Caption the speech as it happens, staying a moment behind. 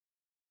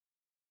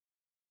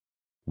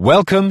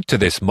Welcome to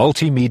this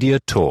multimedia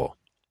tour.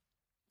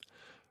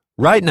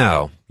 Right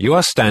now, you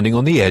are standing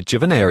on the edge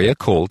of an area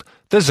called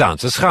the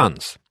Zaanse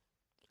Schans.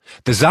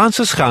 The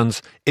Zaanse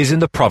Schans is in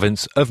the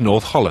province of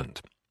North Holland,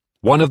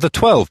 one of the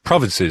 12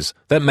 provinces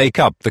that make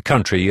up the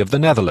country of the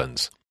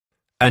Netherlands.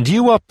 And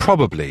you are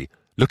probably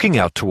looking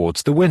out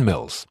towards the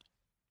windmills.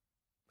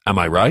 Am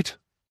I right?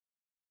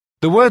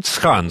 The word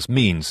Schans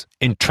means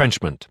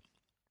entrenchment.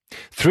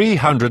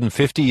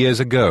 350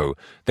 years ago,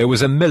 there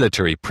was a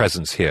military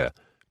presence here,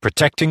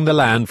 protecting the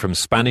land from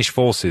Spanish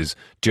forces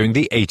during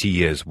the 80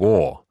 Years'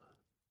 War.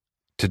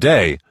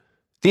 Today,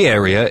 the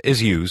area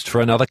is used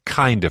for another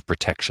kind of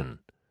protection,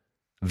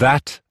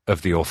 that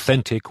of the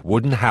authentic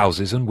wooden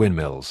houses and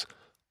windmills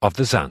of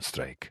the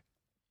Zaanse.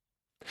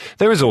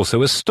 There is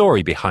also a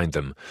story behind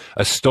them,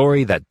 a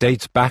story that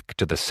dates back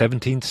to the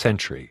 17th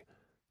century,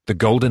 the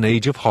golden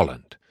age of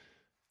Holland,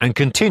 and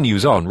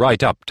continues on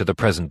right up to the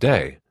present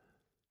day.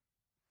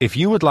 If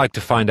you would like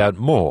to find out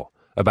more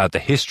about the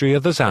history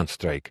of the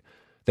Zaanse,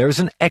 there is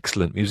an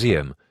excellent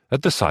museum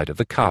at the side of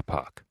the car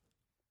park,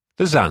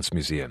 the Zaanse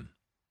Museum.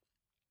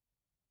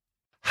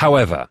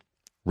 However,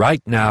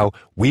 right now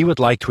we would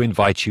like to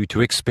invite you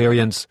to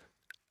experience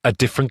a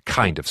different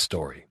kind of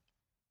story.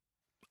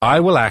 I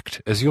will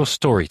act as your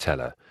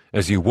storyteller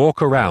as you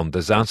walk around the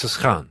Zaanse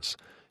Schans,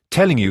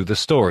 telling you the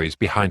stories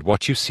behind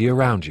what you see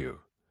around you.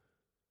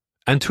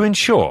 And to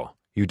ensure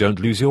you don't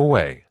lose your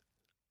way,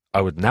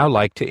 I would now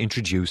like to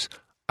introduce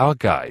our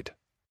guide.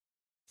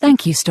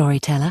 Thank you,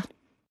 storyteller.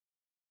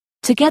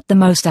 To get the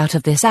most out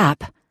of this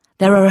app,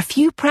 there are a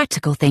few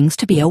practical things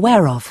to be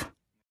aware of.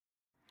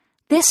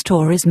 This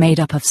tour is made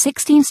up of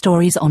 16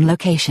 stories on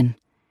location,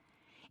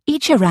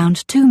 each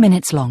around 2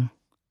 minutes long.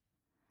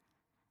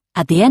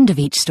 At the end of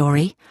each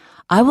story,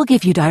 I will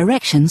give you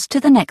directions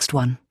to the next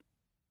one.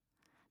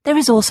 There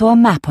is also a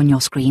map on your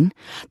screen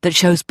that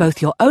shows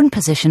both your own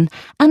position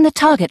and the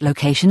target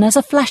location as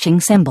a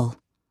flashing symbol.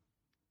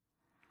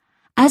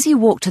 As you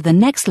walk to the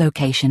next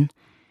location,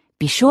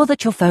 be sure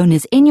that your phone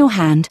is in your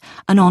hand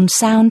and on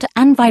sound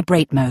and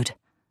vibrate mode.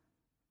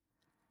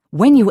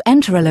 When you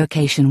enter a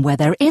location where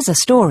there is a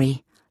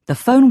story, the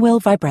phone will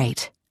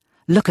vibrate.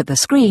 Look at the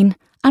screen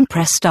and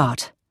press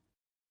start.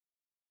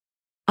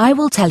 I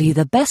will tell you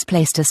the best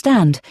place to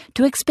stand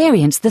to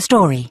experience the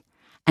story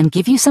and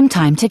give you some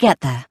time to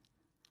get there.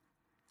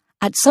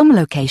 At some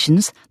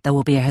locations, there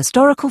will be a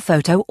historical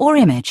photo or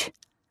image.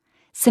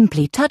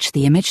 Simply touch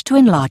the image to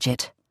enlarge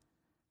it.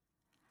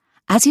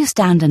 As you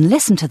stand and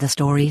listen to the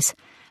stories,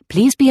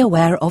 please be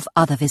aware of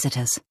other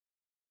visitors.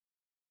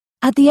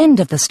 At the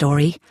end of the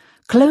story,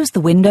 close the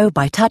window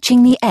by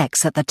touching the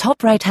X at the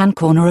top right-hand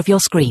corner of your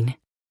screen.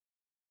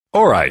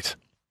 All right,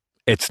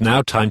 it's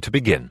now time to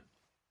begin.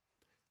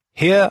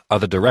 Here are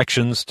the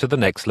directions to the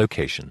next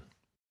location.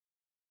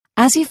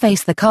 As you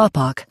face the car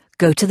park,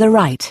 go to the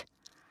right.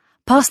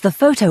 Pass the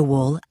photo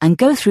wall and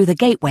go through the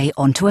gateway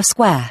onto a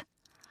square.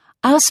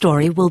 Our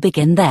story will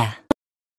begin there.